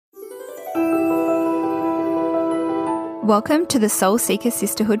Welcome to the Soul Seeker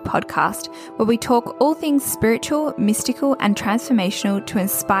Sisterhood podcast, where we talk all things spiritual, mystical, and transformational to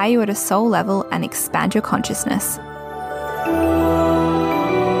inspire you at a soul level and expand your consciousness.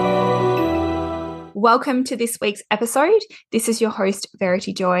 Welcome to this week's episode. This is your host,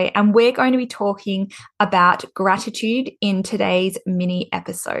 Verity Joy, and we're going to be talking about gratitude in today's mini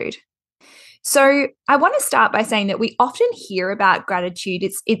episode. So I want to start by saying that we often hear about gratitude.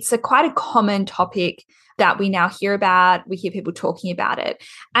 It's quite a common topic that we now hear about. We hear people talking about it.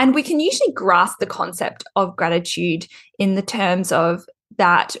 And we can usually grasp the concept of gratitude in the terms of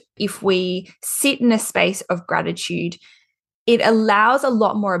that if we sit in a space of gratitude, it allows a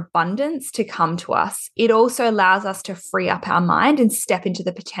lot more abundance to come to us. It also allows us to free up our mind and step into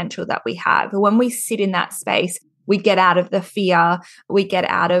the potential that we have. When we sit in that space, we get out of the fear, we get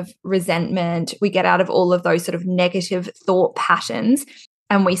out of resentment, we get out of all of those sort of negative thought patterns,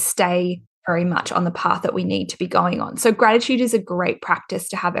 and we stay very much on the path that we need to be going on. So gratitude is a great practice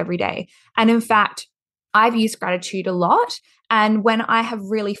to have every day. And in fact, I've used gratitude a lot. And when I have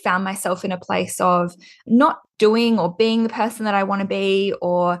really found myself in a place of not doing or being the person that I want to be,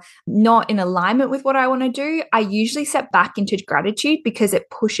 or not in alignment with what I want to do, I usually step back into gratitude because it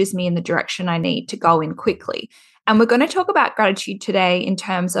pushes me in the direction I need to go in quickly. And we're going to talk about gratitude today in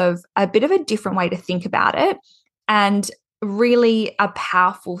terms of a bit of a different way to think about it and really a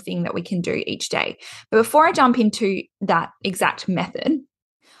powerful thing that we can do each day. But before I jump into that exact method,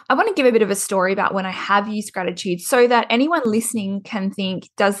 I want to give a bit of a story about when I have used gratitude so that anyone listening can think,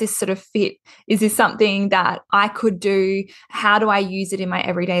 does this sort of fit? Is this something that I could do? How do I use it in my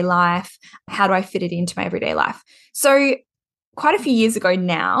everyday life? How do I fit it into my everyday life? So quite a few years ago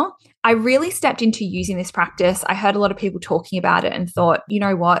now, I really stepped into using this practice. I heard a lot of people talking about it and thought, you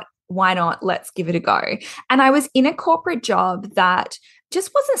know what? Why not? Let's give it a go. And I was in a corporate job that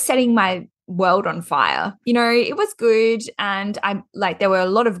just wasn't setting my world on fire. You know, it was good. And there were a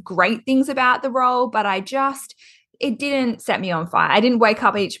lot of great things about the role, but it didn't set me on fire. I didn't wake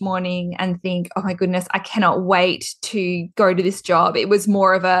up each morning and think, oh my goodness, I cannot wait to go to this job. It was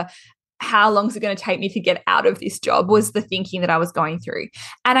more of a, how long is it going to take me to get out of this job was the thinking that I was going through.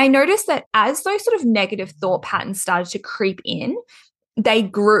 And I noticed that as those sort of negative thought patterns started to creep in, they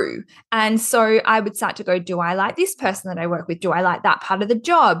grew. And so I would start to go, do I like this person that I work with? Do I like that part of the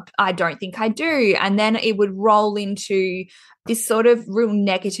job? I don't think I do. And then it would roll into this sort of real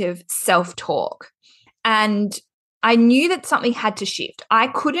negative self-talk. And I knew that something had to shift. I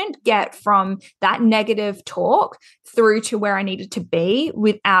couldn't get from that negative talk through to where I needed to be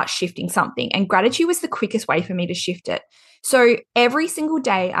without shifting something. And gratitude was the quickest way for me to shift it. So every single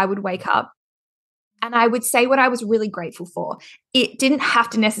day I would wake up and I would say what I was really grateful for. It didn't have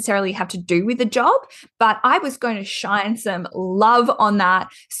to necessarily have to do with the job, but I was going to shine some love on that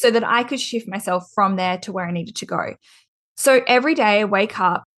so that I could shift myself from there to where I needed to go. So every day I wake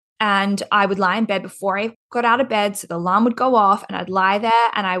up and I would lie in bed before I got out of bed. So the alarm would go off and I'd lie there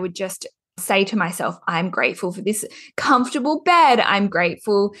and I would just say to myself, I'm grateful for this comfortable bed. I'm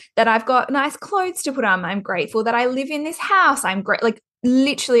grateful that I've got nice clothes to put on. I'm grateful that I live in this house. I'm great. Like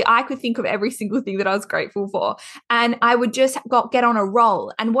literally, I could think of every single thing that I was grateful for. And I would just get on a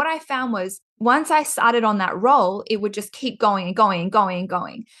roll. And what I found was once I started on that roll, it would just keep going and going and going and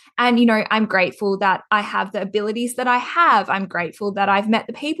going. And, you know, I'm grateful that I have the abilities that I have. I'm grateful that I've met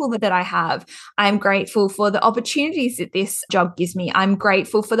the people that I have. I'm grateful for the opportunities that this job gives me. I'm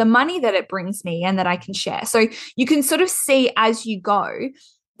grateful for the money that it brings me and that I can share. So you can sort of see as you go,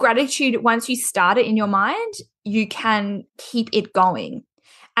 gratitude, once you start it in your mind, you can keep it going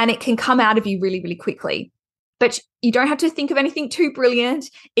and it can come out of you really, really quickly. But you don't have to think of anything too brilliant.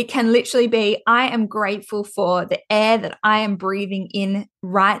 It can literally be, I am grateful for the air that I am breathing in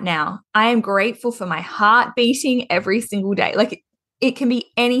right now. I am grateful for my heart beating every single day. Like it can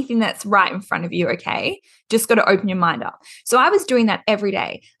be anything that's right in front of you, okay? Just got to open your mind up. So I was doing that every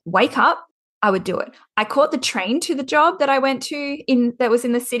day. Wake up, I would do it. I caught the train to the job that I went to that was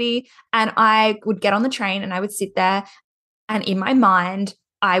in the city, and I would get on the train and I would sit there, and in my mind,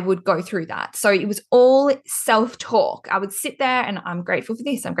 I would go through that. So it was all self-talk. I would sit there and I'm grateful for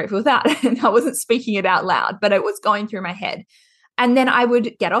this, I'm grateful for that. And I wasn't speaking it out loud, but it was going through my head. And then I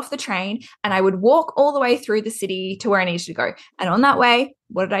would get off the train and I would walk all the way through the city to where I needed to go. And on that way,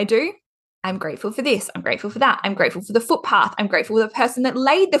 what did I do? I'm grateful for this. I'm grateful for that. I'm grateful for the footpath. I'm grateful for the person that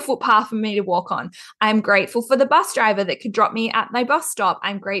laid the footpath for me to walk on. I'm grateful for the bus driver that could drop me at my bus stop.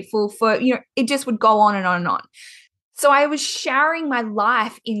 I'm grateful for, you know, it just would go on and on and on. So I was showering my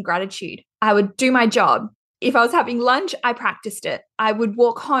life in gratitude. I would do my job. If I was having lunch, I practiced it. I would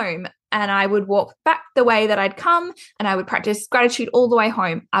walk home. and I would walk back the way that I'd come and I would practice gratitude all the way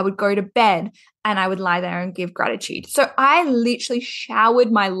home. I would go to bed and I would lie there and give gratitude. So I literally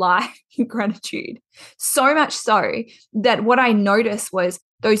showered my life in gratitude, so much so that what I noticed was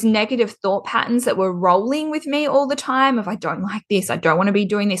those negative thought patterns that were rolling with me all the time of I don't like this, I don't want to be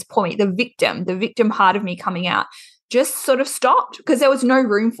doing this, poor me, the victim part of me coming out just sort of stopped because there was no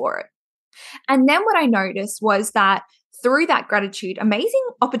room for it. And then what I noticed was that through that gratitude, amazing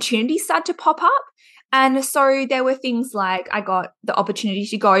opportunities started to pop up. And so there were things like I got the opportunity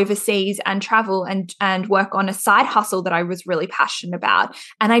to go overseas and travel and work on a side hustle that I was really passionate about.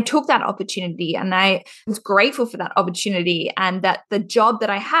 And I took that opportunity and I was grateful for that opportunity and that the job that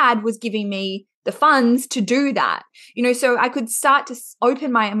I had was giving me the funds to do that. So I could start to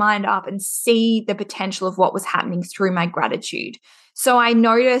open my mind up and see the potential of what was happening through my gratitude. So I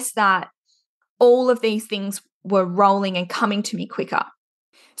noticed that all of these things were rolling and coming to me quicker.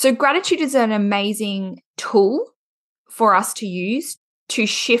 So gratitude is an amazing tool for us to use to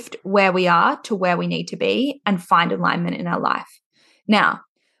shift where we are to where we need to be and find alignment in our life. Now,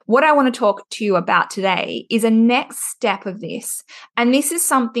 what I want to talk to you about today is a next step of this. And this is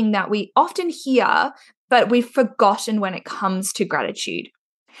something that we often hear, but we've forgotten when it comes to gratitude.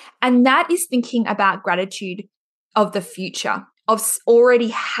 And that is thinking about gratitude of the future, of already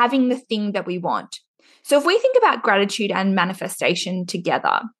having the thing that we want. So if we think about gratitude and manifestation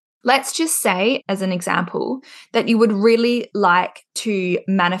together, let's just say, as an example, that you would really like to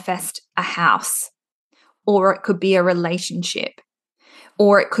manifest a house, or it could be a relationship,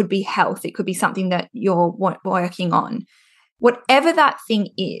 or it could be health. It could be something that you're working on. Whatever that thing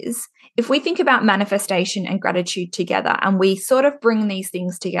is, if we think about manifestation and gratitude together and we sort of bring these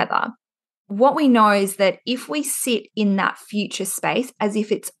things together, what we know is that if we sit in that future space as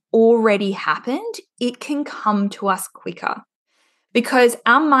if it's already happened, it can come to us quicker because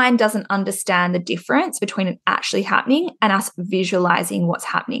our mind doesn't understand the difference between it actually happening and us visualizing what's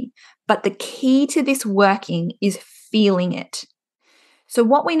happening. But the key to this working is feeling it. So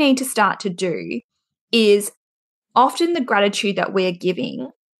what we need to start to do is often the gratitude that we're giving,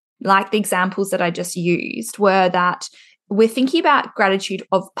 like the examples that I just used, were that we're thinking about gratitude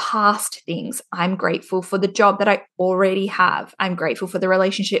of past things. I'm grateful for the job that I already have. I'm grateful for the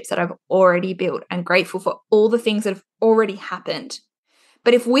relationships that I've already built. I'm grateful for all the things that have already happened.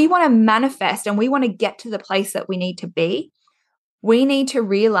 But if we want to manifest and we want to get to the place that we need to be, we need to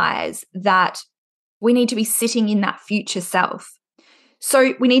realize that we need to be sitting in that future self.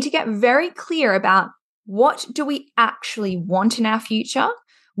 So we need to get very clear about what do we actually want in our future?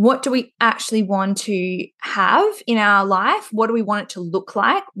 What do we actually want to have in our life? What do we want it to look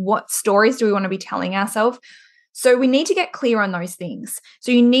like? What stories do we want to be telling ourselves? So we need to get clear on those things.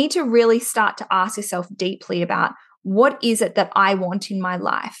 So you need to really start to ask yourself deeply about what is it that I want in my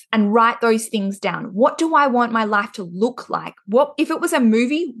life and write those things down. What do I want my life to look like? What if it was a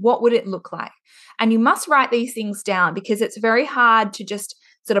movie, what would it look like? And you must write these things down because it's very hard to just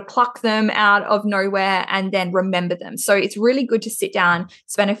sort of pluck them out of nowhere and then remember them. So it's really good to sit down,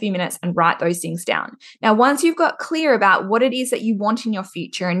 spend a few minutes and write those things down. Now, once you've got clear about what it is that you want in your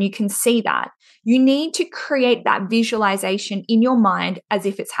future and you can see that, you need to create that visualization in your mind as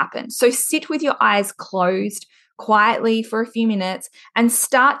if it's happened. So sit with your eyes closed quietly for a few minutes and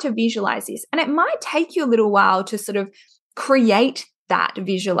start to visualize this. And it might take you a little while to sort of create that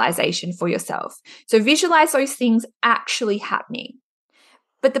visualization for yourself. So visualize those things actually happening.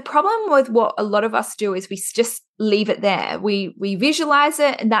 But the problem with what a lot of us do is we just leave it there. We visualize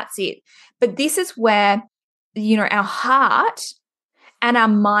it and that's it. But this is where, our heart and our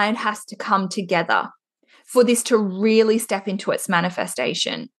mind has to come together for this to really step into its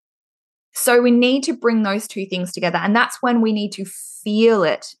manifestation. So we need to bring those two things together. And that's when we need to feel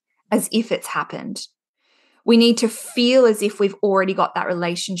it as if it's happened. We need to feel as if we've already got that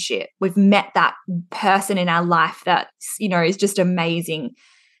relationship. We've met that person in our life that, is just amazing.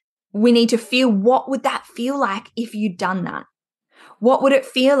 We need to feel, what would that feel like if you'd done that? What would it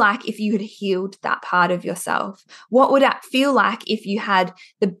feel like if you had healed that part of yourself? What would that feel like if you had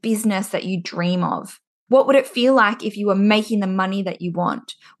the business that you dream of? What would it feel like if you were making the money that you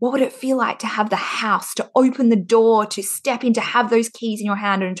want? What would it feel like to have the house, to open the door, to step in, to have those keys in your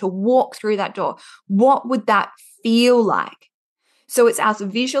hand and to walk through that door? What would that feel like? So it's us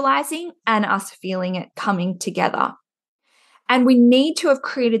visualizing and us feeling it coming together. And we need to have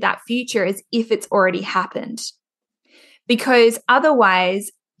created that future as if it's already happened. Because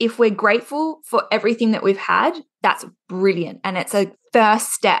otherwise, if we're grateful for everything that we've had, that's brilliant. And it's a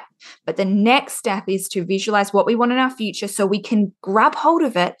first step. But the next step is to visualize what we want in our future so we can grab hold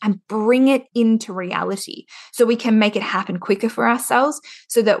of it and bring it into reality, so we can make it happen quicker for ourselves,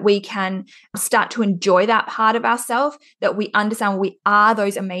 so that we can start to enjoy that part of ourselves, that we understand we are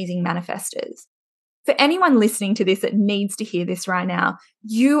those amazing manifestors. For anyone listening to this that needs to hear this right now,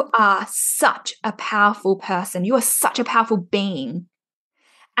 you are such a powerful person. You are such a powerful being.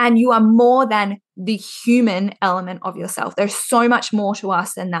 And you are more than the human element of yourself. There's so much more to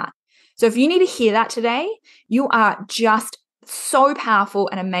us than that. So if you need to hear that today, you are just so powerful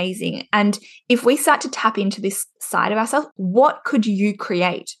and amazing. And if we start to tap into this side of ourselves, what could you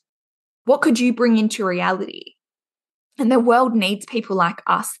create? What could you bring into reality? And the world needs people like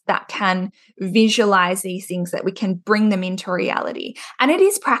us that can visualize these things, that we can bring them into reality. And it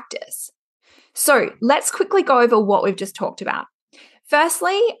is practice. So let's quickly go over what we've just talked about.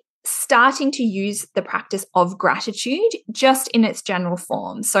 Firstly, starting to use the practice of gratitude just in its general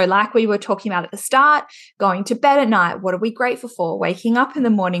form. So like we were talking about at the start, going to bed at night, what are we grateful for? Waking up in the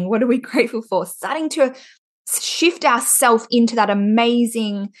morning, what are we grateful for? Starting to shift ourselves into that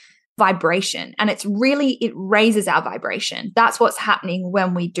amazing vibration. And it raises our vibration. That's what's happening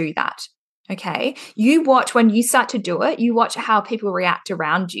when we do that. Okay. You watch when you start to do it, you watch how people react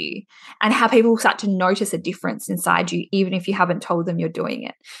around you and how people start to notice a difference inside you, even if you haven't told them you're doing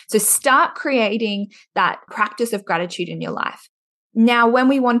it. So start creating that practice of gratitude in your life. Now, when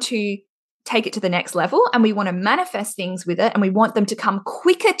we want to take it to the next level and we want to manifest things with it and we want them to come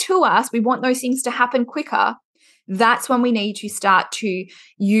quicker to us, we want those things to happen quicker. That's when we need to start to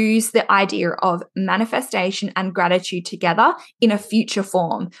use the idea of manifestation and gratitude together in a future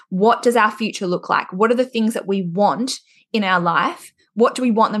form. What does our future look like? What are the things that we want in our life? What do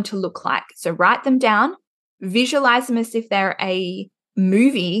we want them to look like? So write them down, visualize them as if they're a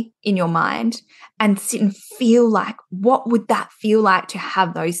movie in your mind, and sit and feel like, what would that feel like to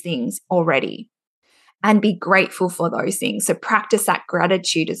have those things already? And be grateful for those things. So practice that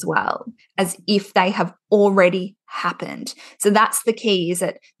gratitude as well, as if they have already happened. So that's the key, is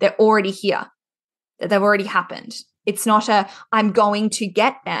that they're already here, that they've already happened. It's not I'm going to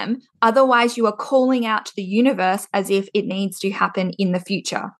get them. Otherwise, you are calling out to the universe as if it needs to happen in the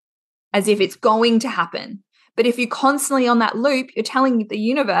future, as if it's going to happen. But if you're constantly on that loop, you're telling the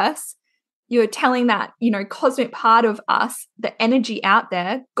universe, you're telling that, cosmic part of us, the energy out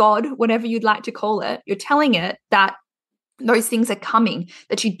there, God, whatever you'd like to call it, you're telling it that those things are coming,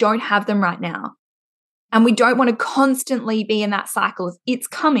 that you don't have them right now. And we don't want to constantly be in that cycle of it's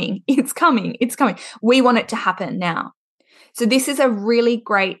coming, it's coming, it's coming. We want it to happen now. So this is a really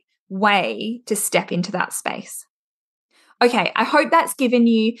great way to step into that space. Okay, I hope that's given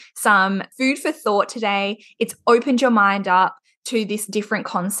you some food for thought today. It's opened your mind up to this different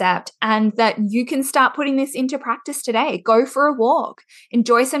concept, and that you can start putting this into practice today. Go for a walk,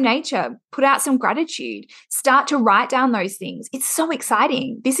 enjoy some nature, put out some gratitude, start to write down those things. It's so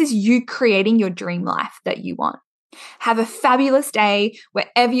exciting. This is you creating your dream life that you want. Have a fabulous day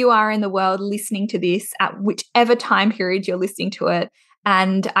wherever you are in the world listening to this, at whichever time period you're listening to it.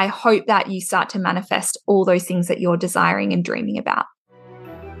 And I hope that you start to manifest all those things that you're desiring and dreaming about.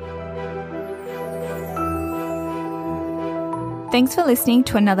 Thanks for listening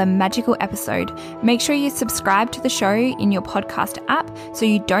to another magical episode. Make sure you subscribe to the show in your podcast app so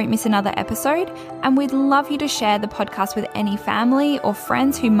you don't miss another episode. And we'd love you to share the podcast with any family or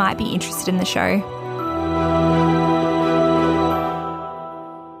friends who might be interested in the show.